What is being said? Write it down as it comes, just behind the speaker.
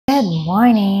Good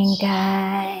morning,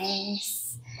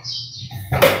 guys.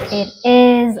 It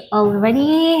is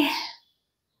already,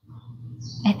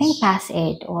 I think, past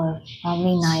 8 or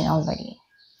probably 9 already.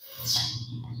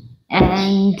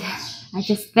 And I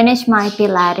just finished my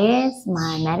Pilates,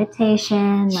 my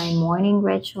meditation, my morning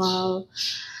ritual.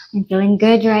 I'm feeling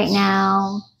good right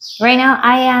now. Right now,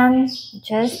 I am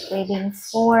just waiting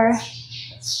for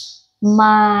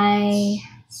my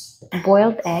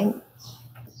boiled egg.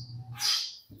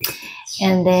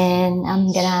 And then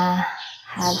I'm gonna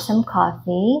have some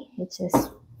coffee, which is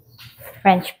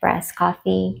French press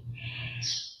coffee.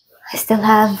 I still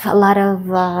have a lot of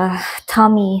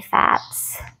tummy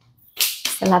fats.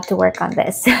 Still have to work on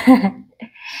this.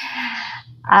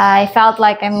 I felt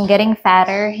like I'm getting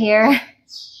fatter here,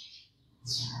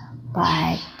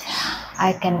 but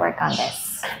I can work on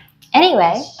this.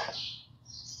 Anyway,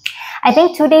 I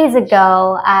think 2 days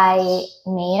ago, I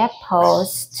made a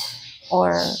post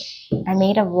or I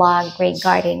made a vlog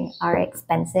regarding our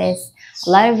expenses. A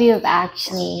lot of you have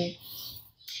actually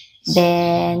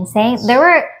been saying, there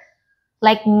were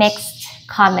like mixed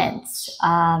comments.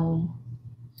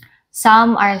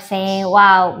 Some are saying,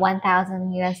 wow,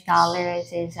 1,000 US dollars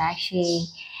is actually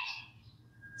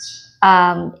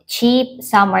cheap.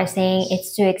 Some are saying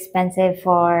it's too expensive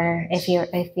for if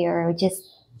you're just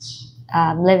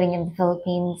living in the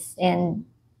Philippines. And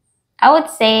I would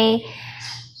say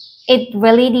it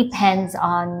really depends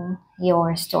on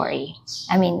your story.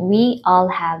 I mean, we all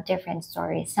have different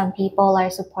stories. Some people are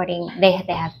supporting, they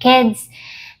have kids,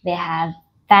 they have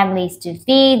families to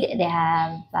feed, they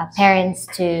have parents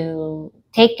to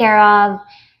take care of.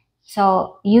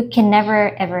 So you can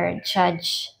never ever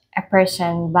judge a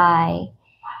person by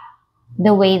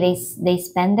the way they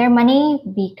spend their money,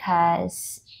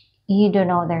 because you don't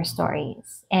know their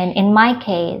stories. And in my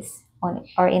case,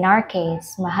 or in our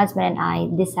case, my husband and I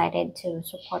decided to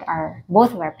support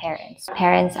both of our parents.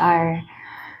 Parents are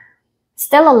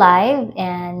still alive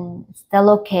and still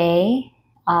okay,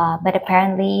 but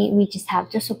apparently we just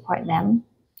have to support them.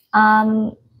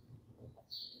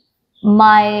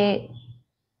 My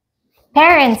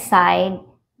parents' side,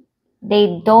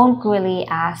 they don't really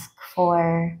ask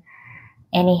for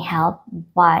any help,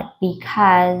 but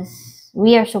because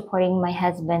we are supporting my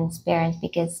husband's parents,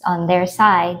 because on their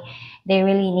side they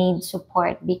really need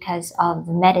support because of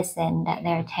the medicine that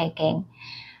they're taking,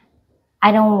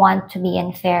 I don't want to be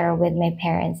unfair with my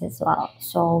parents as well.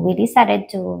 So we decided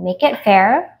to make it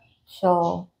fair,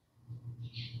 so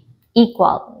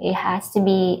equal. It has to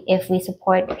be, if we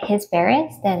support his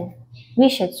parents, then we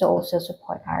should also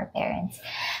support our parents.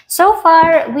 So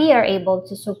far, we are able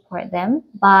to support them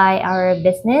by our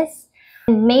business.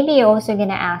 And maybe you're also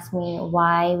gonna ask me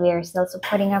why we are still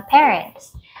supporting our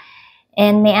parents.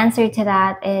 And the answer to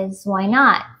that is, why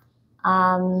not?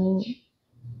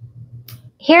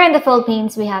 Here in the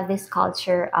Philippines, we have this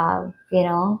culture of,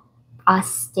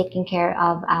 us taking care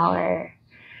of our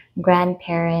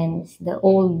grandparents, the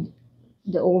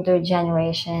older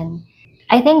generation.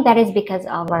 I think that is because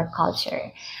of our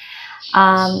culture.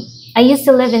 I used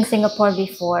to live in Singapore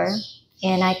before,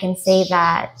 and I can say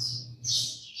that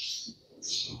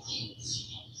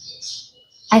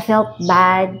I felt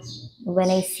bad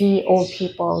when I see old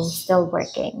people still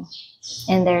working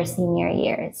in their senior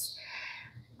years.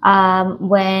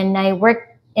 When I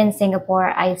worked in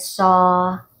Singapore, I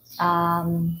saw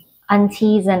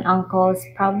aunties and uncles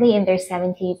probably in their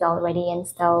 70s already and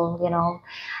still,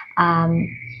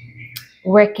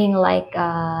 working like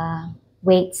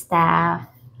wait staff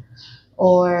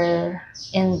or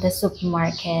in the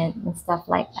supermarket and stuff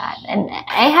like that. And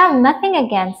I have nothing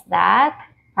against that.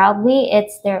 Probably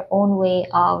it's their own way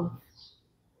of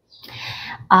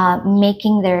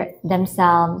making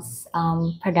themselves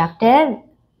productive.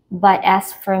 But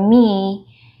as for me,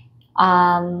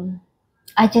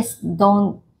 I just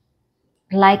don't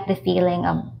like the feeling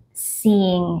of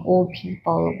seeing old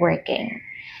people working.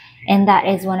 And that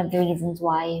is one of the reasons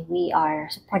why we are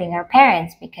supporting our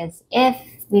parents, because if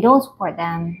we don't support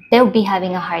them, they'll be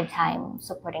having a hard time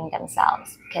supporting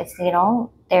themselves, because,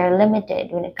 they're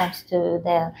limited when it comes to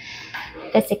the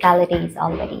physicalities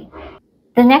already.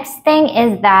 The next thing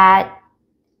is that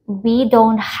we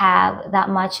don't have that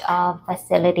much of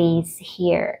facilities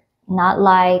here, not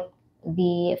like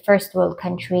the first world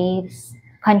countries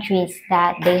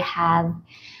that they have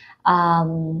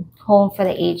home for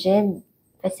the aged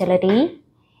facility.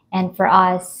 And for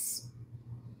us,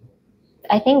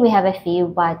 I think we have a few,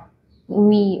 but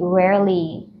we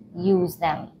rarely use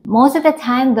them. Most of the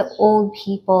time, the old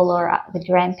people or the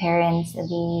grandparents,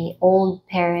 the old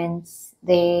parents,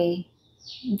 they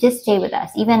just stay with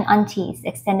us. Even aunties,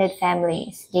 extended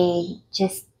families, they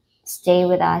just stay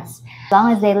with us as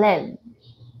long as they live.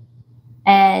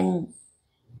 And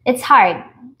it's hard.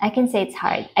 I can say it's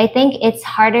hard. I think it's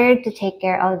harder to take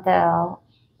care of the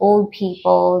old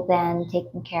people than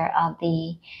taking care of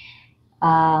the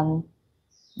um,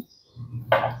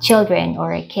 children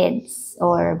or kids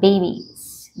or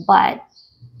babies. But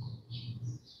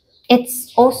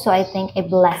it's also, I think, a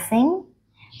blessing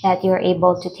that you're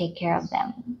able to take care of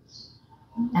them.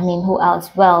 I mean, who else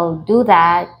will do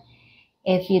that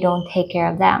if you don't take care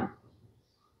of them?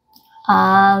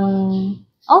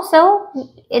 Also,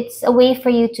 it's a way for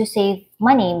you to save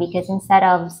money because instead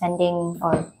of sending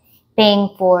or paying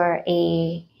for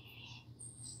a,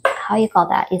 how you call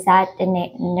that? Is that a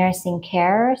nursing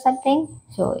care or something?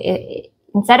 So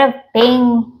instead of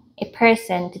paying a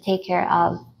person to take care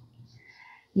of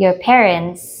your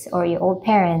parents or your old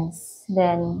parents,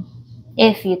 then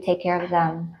if you take care of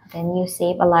them, then you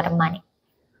save a lot of money.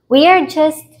 We are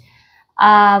just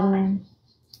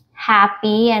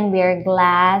happy and we're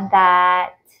glad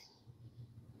that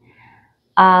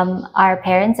our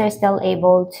parents are still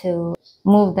able to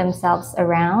move themselves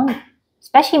around,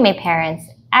 especially my parents.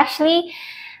 Actually,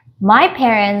 my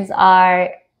parents are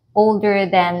older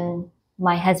than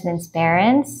my husband's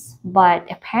parents, but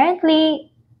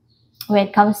apparently when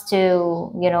it comes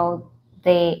to, you know,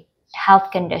 the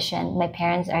health condition, my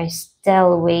parents are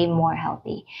still way more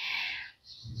healthy.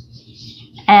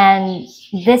 And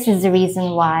this is the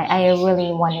reason why I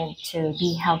really wanted to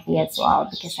be healthy as well,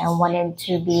 because I wanted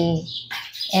to be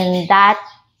in that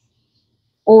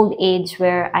old age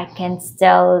where I can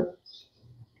still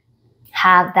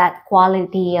have that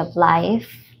quality of life,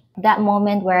 that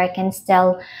moment where I can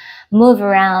still move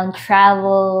around,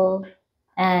 travel,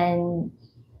 and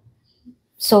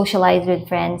socialize with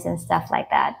friends and stuff like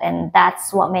that. And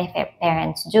that's what my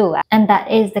parents do. And that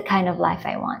is the kind of life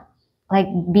I want. Like,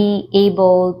 be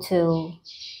able to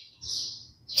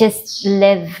just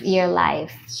live your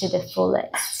life to the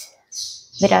fullest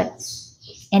without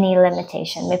any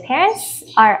limitation. My parents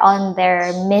are on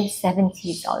their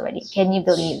mid-70s already. Can you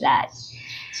believe that?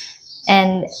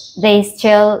 And they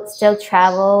still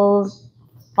travel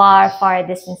far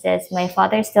distances. My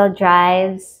father still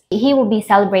drives. He will be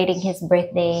celebrating his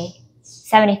birthday,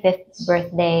 75th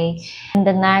birthday, in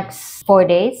the next 4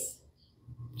 days.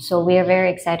 So we are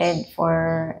very excited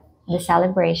for the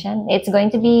celebration. It's going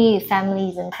to be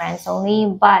families and friends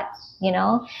only, but you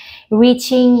know,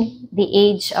 reaching the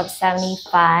age of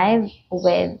 75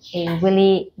 with a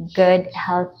really good,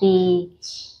 healthy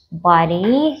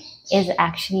body is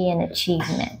actually an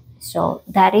achievement. So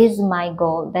that is my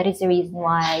goal. That is the reason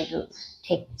why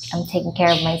I'm taking care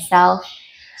of myself.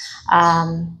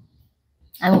 I'm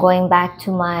going back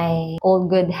to my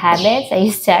old good habits. I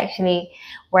used to actually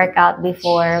work out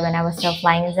before when I was still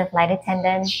flying as a flight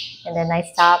attendant, and then I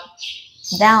stopped.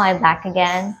 Now I'm back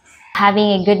again.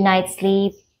 Having a good night's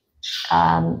sleep,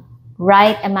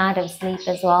 right amount of sleep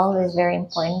as well is very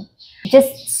important.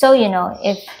 Just so you know,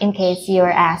 if in case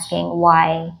you're asking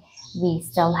why we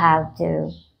still have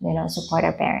to, you know, support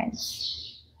our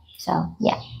parents. So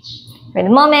yeah, for the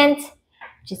moment,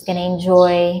 just gonna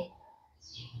enjoy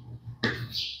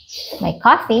my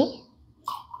coffee.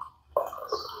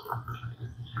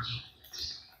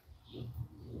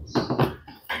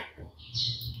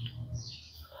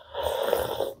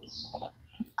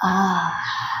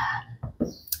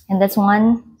 And that's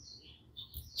one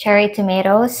cherry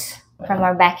tomatoes from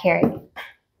our backyard.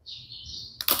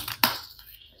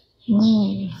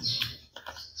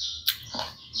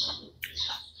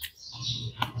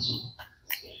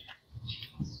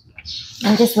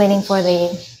 I'm just waiting for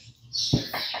the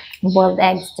boiled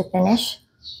eggs to finish.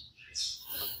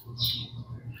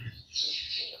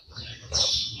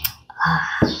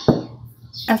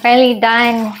 I'm finally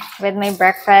done with my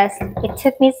breakfast. It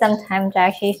took me some time to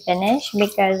actually finish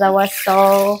because I was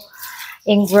so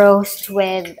engrossed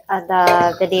with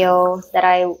the video that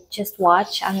I just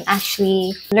watched. I'm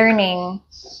actually learning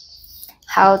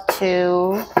how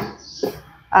to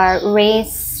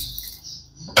raise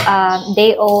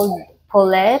day-old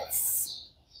pullets.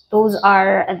 Those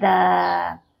are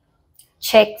the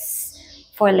chicks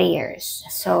for layers.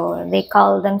 So they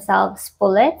call themselves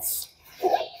pullets.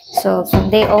 So from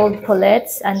day-old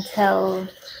pullets until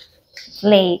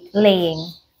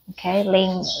laying, okay,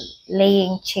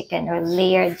 laying chicken or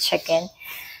layered chicken.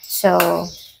 So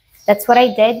that's what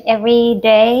I did every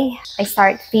day. I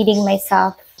start feeding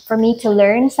myself for me to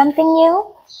learn something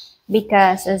new,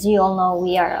 because as you all know,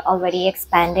 we are already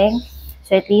expanding.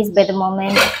 So at least by the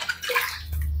moment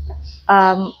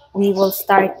we will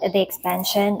start the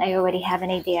expansion, I already have an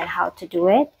idea on how to do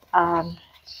it.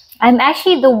 I'm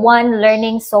actually the one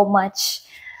learning so much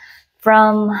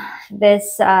from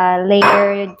this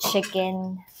layered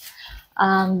chicken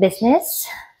business.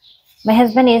 My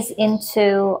husband is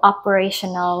into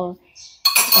operational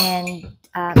and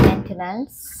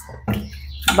maintenance,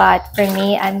 but for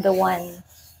me, I'm the one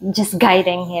just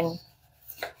guiding him.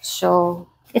 So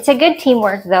it's a good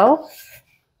teamwork though.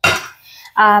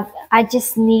 I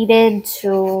just needed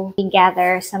to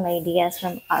gather some ideas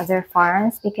from other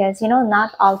farms because, you know,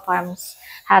 not all farms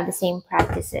have the same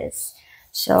practices.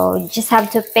 So you just have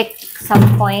to pick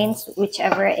some points,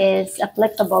 whichever is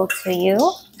applicable to you.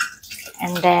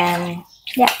 And then,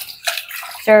 yeah.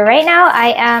 So right now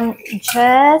I am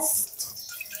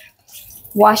just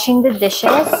washing the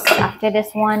dishes. After this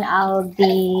one, I'll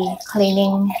be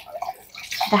cleaning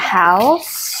the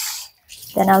house.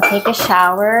 Then I'll take a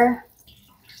shower.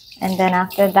 And then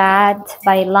after that,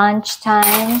 by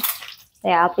lunchtime,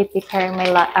 yeah, I'll be preparing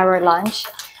our lunch.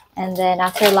 And then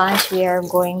after lunch, we are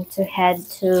going to head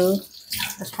to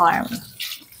the farm.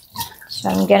 So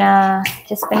I'm gonna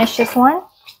just finish this one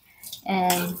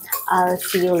and I'll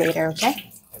see you later,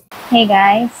 okay? Hey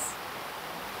guys,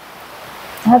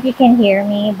 I hope you can hear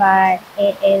me, but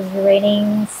it is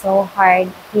raining so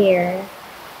hard here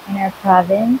in our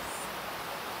province.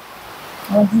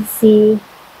 I want to see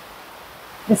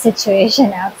the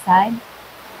situation outside.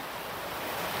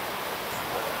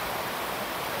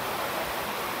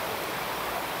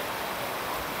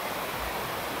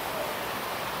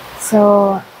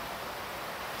 So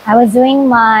I was doing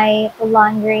my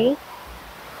laundry,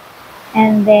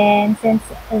 and then since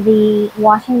the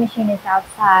washing machine is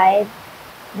outside,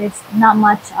 there's not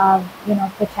much of, you know,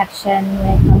 protection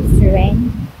when it comes to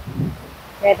rain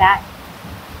for that.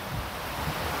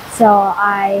 So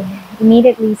I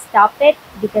immediately stopped it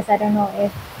because I don't know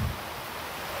if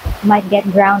it might get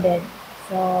grounded.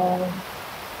 So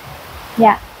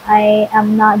yeah, I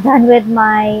am not done with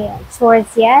my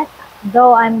chores yet.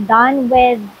 Though I'm done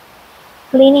with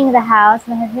cleaning the house,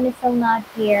 my husband is still not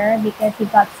here because he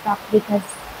got stuck because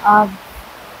of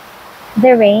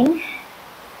the rain.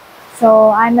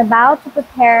 So I'm about to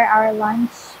prepare our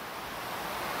lunch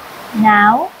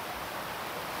now.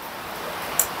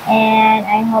 And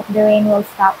I hope the rain will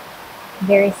stop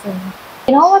very soon.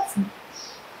 You know what's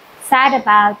sad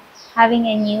about having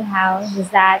a new house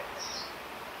is that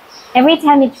every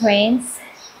time it rains,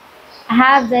 I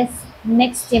have this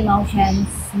mixed emotions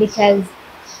because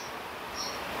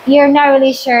you're not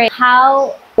really sure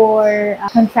how or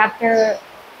contractor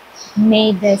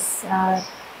made this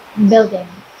building.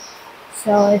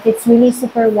 So if it's really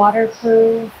super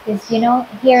waterproof, because, you know,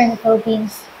 here in the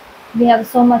Philippines, we have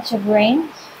so much of rain.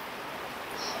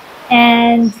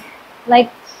 And like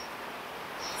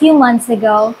a few months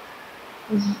ago,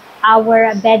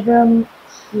 our bedroom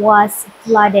was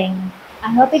flooding.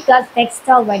 I hope it got fixed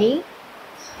already.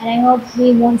 And I hope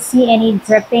we won't see any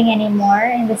dripping anymore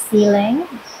in the ceiling.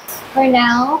 For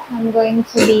now, I'm going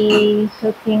to be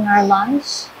cooking our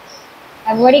lunch.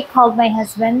 I've already called my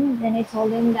husband and I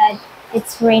told him that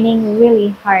it's raining really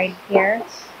hard here.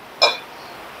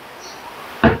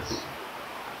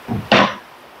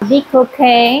 I'll be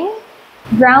cooking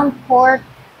ground pork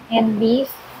and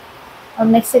beef. I'll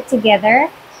mix it together.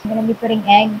 I'm gonna be putting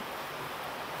egg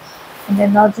and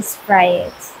then I'll just fry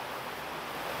it.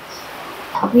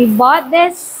 We bought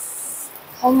this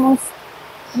almost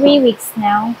 3 weeks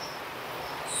now.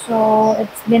 So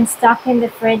it's been stuck in the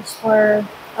fridge for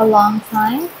a long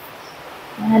time.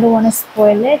 And I don't want to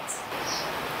spoil it.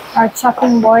 Our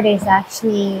chopping board is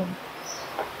actually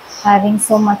having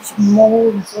so much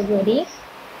molds already.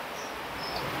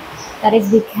 That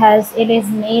is because it is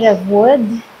made of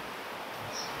wood.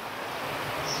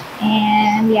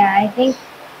 And yeah, I think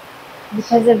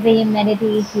because of the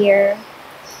humidity here,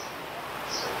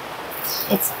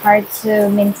 it's hard to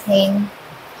maintain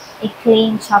a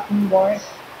clean chopping board.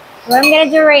 What I'm gonna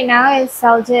do right now is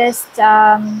I'll just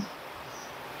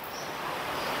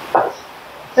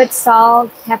put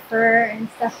salt, pepper, and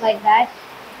stuff like that,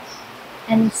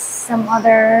 and some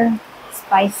other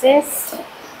spices.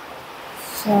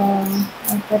 So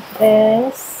I'll put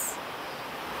this,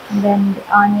 and then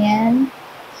the onion.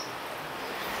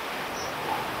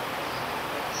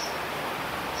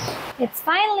 It's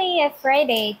finally a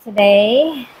Friday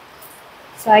today,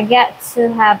 so I get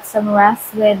to have some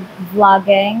rest with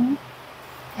vlogging.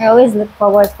 I always look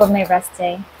forward for my rest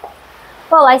day.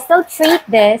 Well, I still treat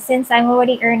this since I'm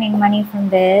already earning money from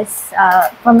this,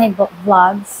 from my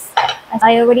vlogs.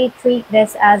 I already treat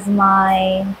this as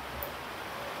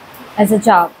a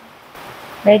job.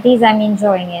 But at least I'm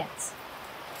enjoying it.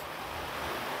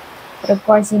 But of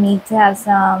course, you need to have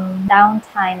some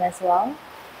downtime as well,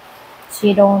 so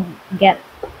you don't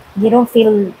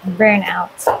feel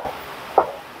burnout.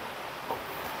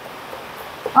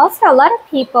 Also, a lot of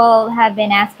people have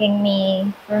been asking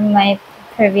me from my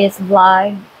previous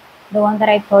vlog, the one that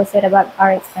I posted about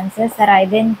our expenses, that I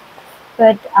didn't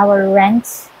put our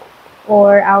rent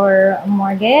or our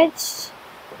mortgage.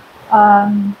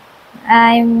 Um,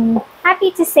 I'm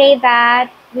happy to say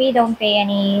that we don't pay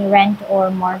any rent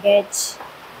or mortgage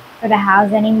for the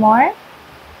house anymore.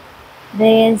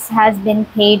 This has been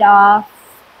paid off.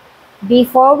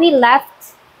 Before we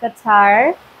left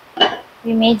Qatar,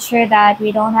 we made sure that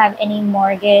we don't have any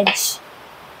mortgage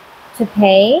to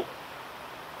pay,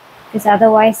 because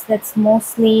otherwise that's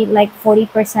mostly like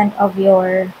 40% of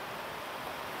your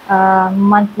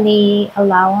monthly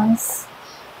allowance.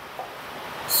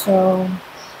 So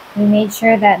we made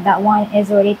sure that that one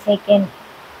is already taken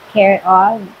care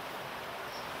of.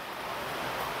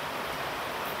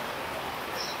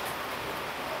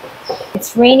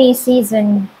 It's rainy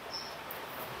season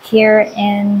here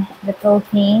in the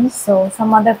Philippines, so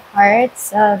some other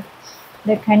parts of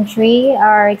the country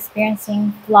are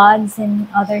experiencing floods and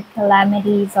other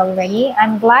calamities already.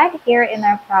 I'm glad here in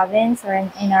our province or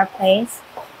in our place,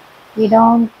 we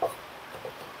don't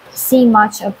see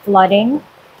much of flooding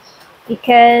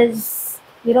because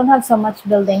we don't have so much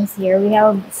buildings here. We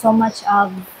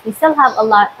still have a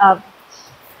lot of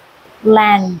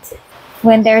land.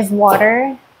 When there's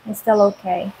water, it's still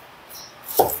okay.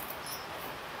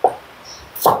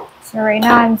 So right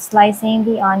now I'm slicing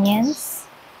the onions.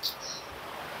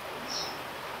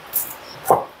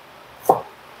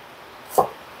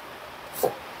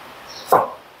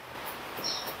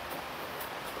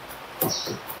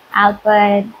 I'll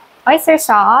put oyster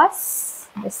sauce,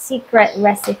 the secret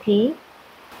recipe.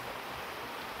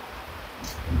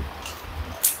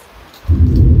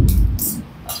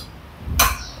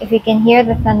 If you can hear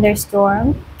the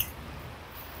thunderstorm,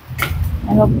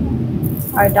 I hope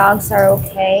our dogs are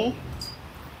okay.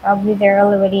 Probably they're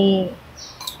already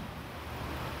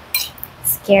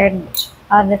scared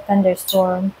of the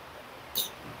thunderstorm.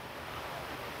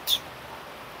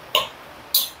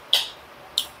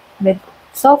 But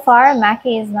so far,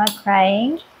 Maki is not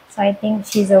crying, so I think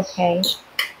she's okay.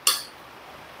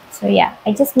 So yeah,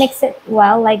 I just mix it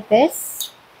well like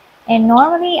this. And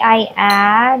normally I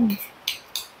add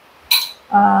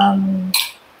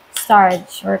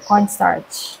starch or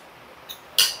cornstarch.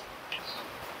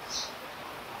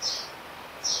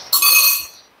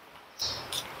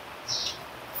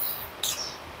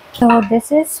 So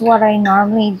this is what I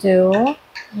normally do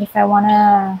if I want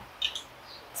to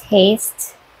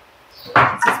taste.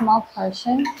 It's a small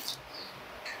portion.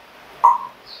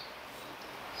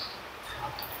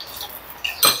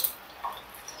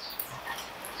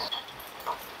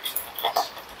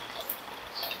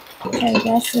 I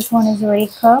guess this one is already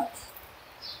cooked.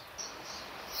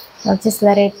 I'll just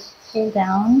let it cool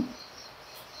down.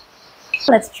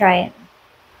 Let's try it.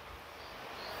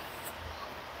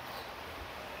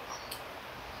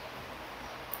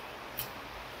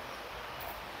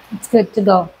 It's good to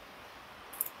go.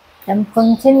 Then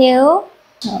continue.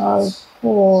 I'll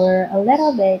pour a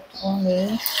little bit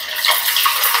only.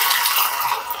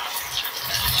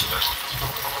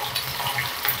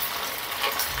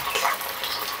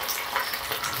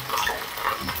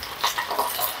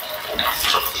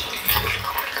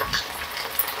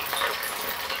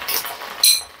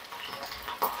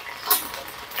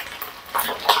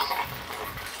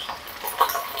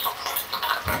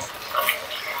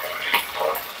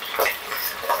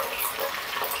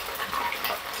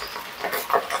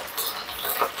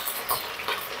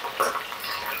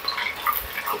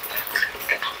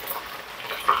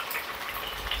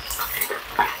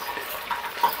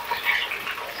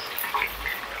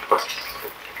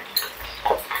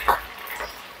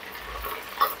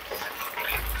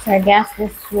 So I guess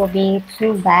this will be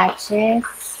 2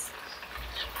 batches.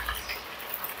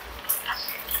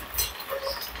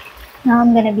 Now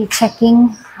I'm gonna be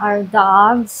checking our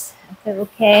dogs if they're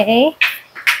okay.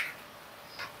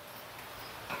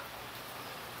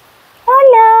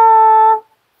 Hello!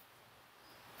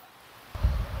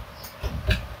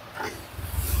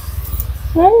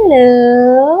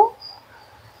 Hello!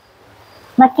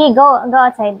 Maki, go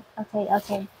outside.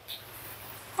 Outside.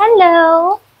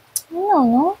 Hello!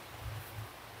 Hello!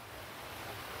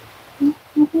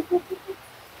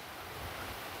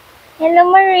 Hello,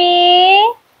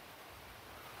 Marie!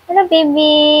 Hello,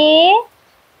 baby!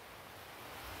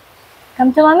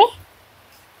 Come to mommy?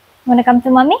 Wanna come to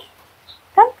mommy?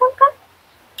 Come. Come.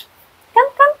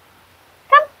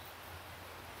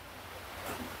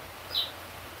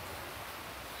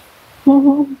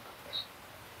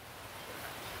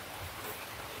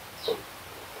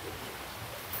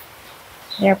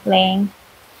 They're playing.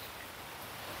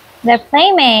 They're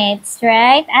playmates,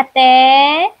 right,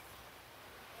 ate?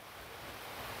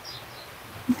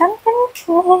 Come, come,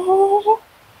 come,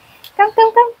 come,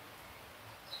 come,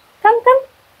 come, come,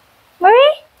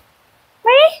 Marie,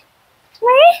 Marie,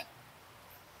 Marie.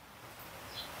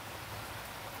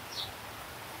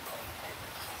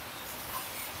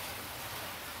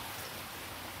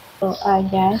 So I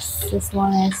guess this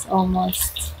one is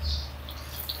almost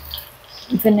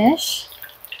finished.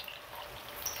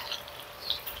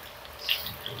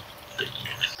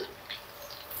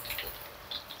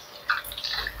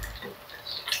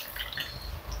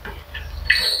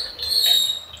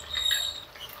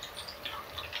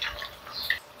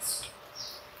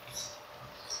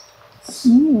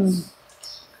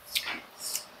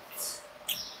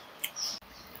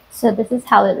 So this is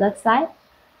how it looks like.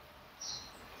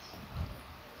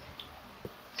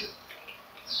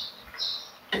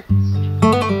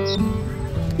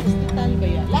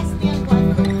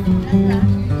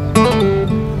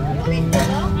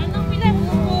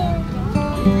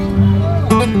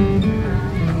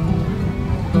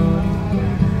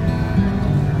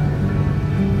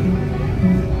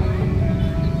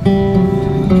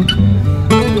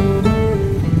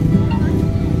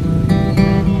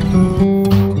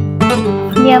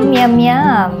 Yum, yum,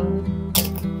 yum.